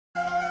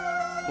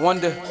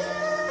Wonda.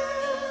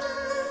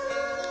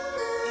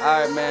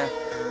 Alright, man.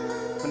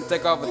 I'm gonna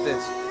take off with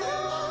this.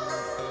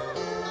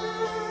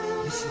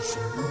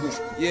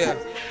 Yeah.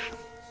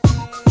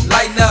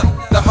 Lighten up,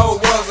 the whole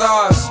world's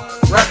ours.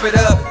 Wrap it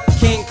up,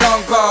 King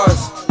Kong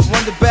bars.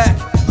 Wonder back,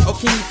 oh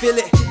can you feel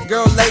it?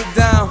 Girl, lay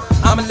down,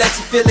 I'ma let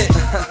you feel it.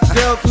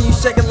 Girl, can you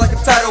shake it like a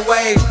tidal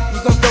wave?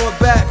 You gon' throw it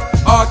back,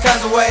 all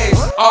kinds of ways,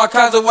 all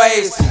kinds of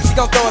ways. She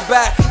gon' throw it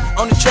back,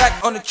 on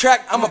the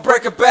track, I'ma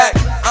break her back.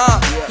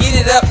 Heat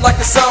it up like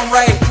a sun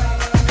ray.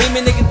 Beam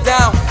a nigga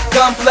down,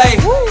 gun play.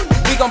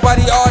 We gon'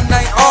 party all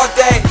night, all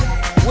day.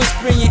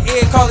 Whisper in your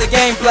ear, call it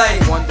gameplay.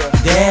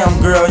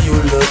 Damn girl, you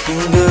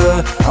looking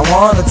good. I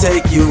wanna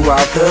take you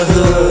out the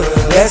hood.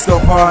 Let's go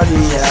party,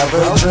 have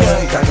a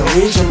drink. I can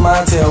read your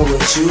mind, tell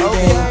what you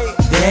think.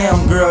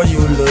 Damn girl, you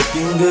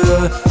looking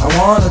good. I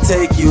wanna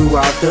take you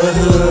out the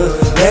hood.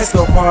 Let's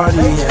go party,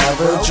 have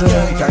a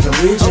drink. I can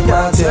read your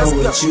mind, tell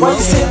what you think. While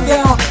you sitting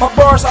down, my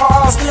bars are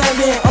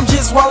outstanding. I'm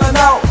just wildin'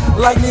 out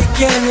like Nick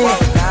Cannon.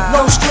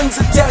 No strings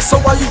attached, so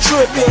why you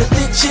trippin'?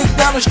 Thick chick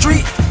down the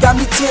street got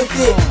me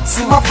tempted.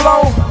 See my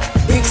flow?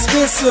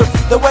 Expensive.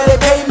 The way they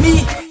pay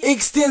me,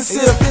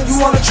 extensive. You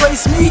wanna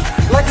trace me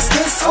like a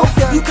stencil?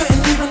 You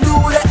couldn't even do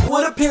that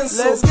with a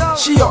pencil.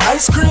 She your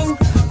ice cream,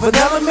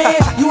 vanilla man.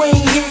 You ain't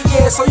here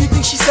yet, so you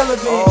think she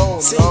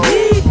celibate? See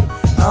me?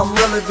 I'm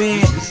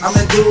relevant. I'm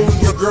that dude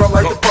your girl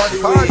like to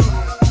party with.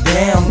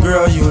 Damn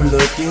girl, you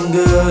looking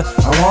good.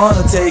 I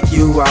wanna take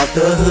you out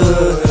the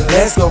hood.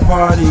 Let's go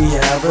party,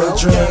 have a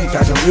drink.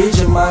 I can read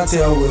your mind,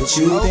 tell what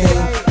you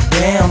think.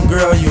 Damn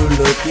girl, you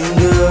looking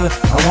good.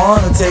 I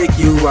wanna take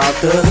you out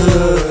the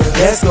hood.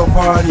 Let's go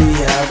party,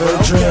 have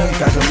a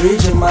drink. I can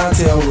read your mind,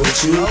 tell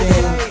what you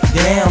think.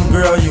 Damn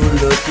girl, you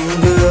looking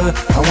good.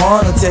 I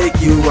wanna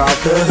take you out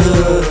the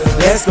hood.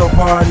 Let's go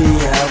party,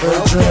 have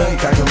a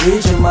drink. I can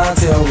read your mind,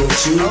 tell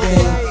what you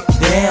think.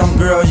 Damn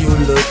girl, you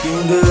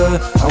looking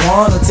good. I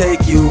wanna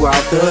take you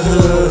out the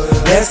hood.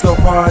 Let's go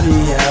party,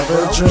 have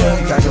a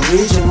drink. I can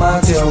read your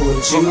mind, tell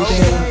what you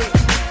think.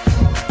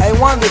 Hey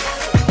Wonda.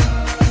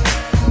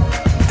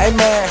 Hey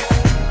man,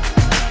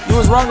 you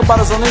was wrong about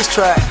us on this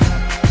track,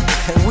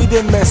 and we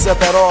didn't mess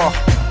up at all.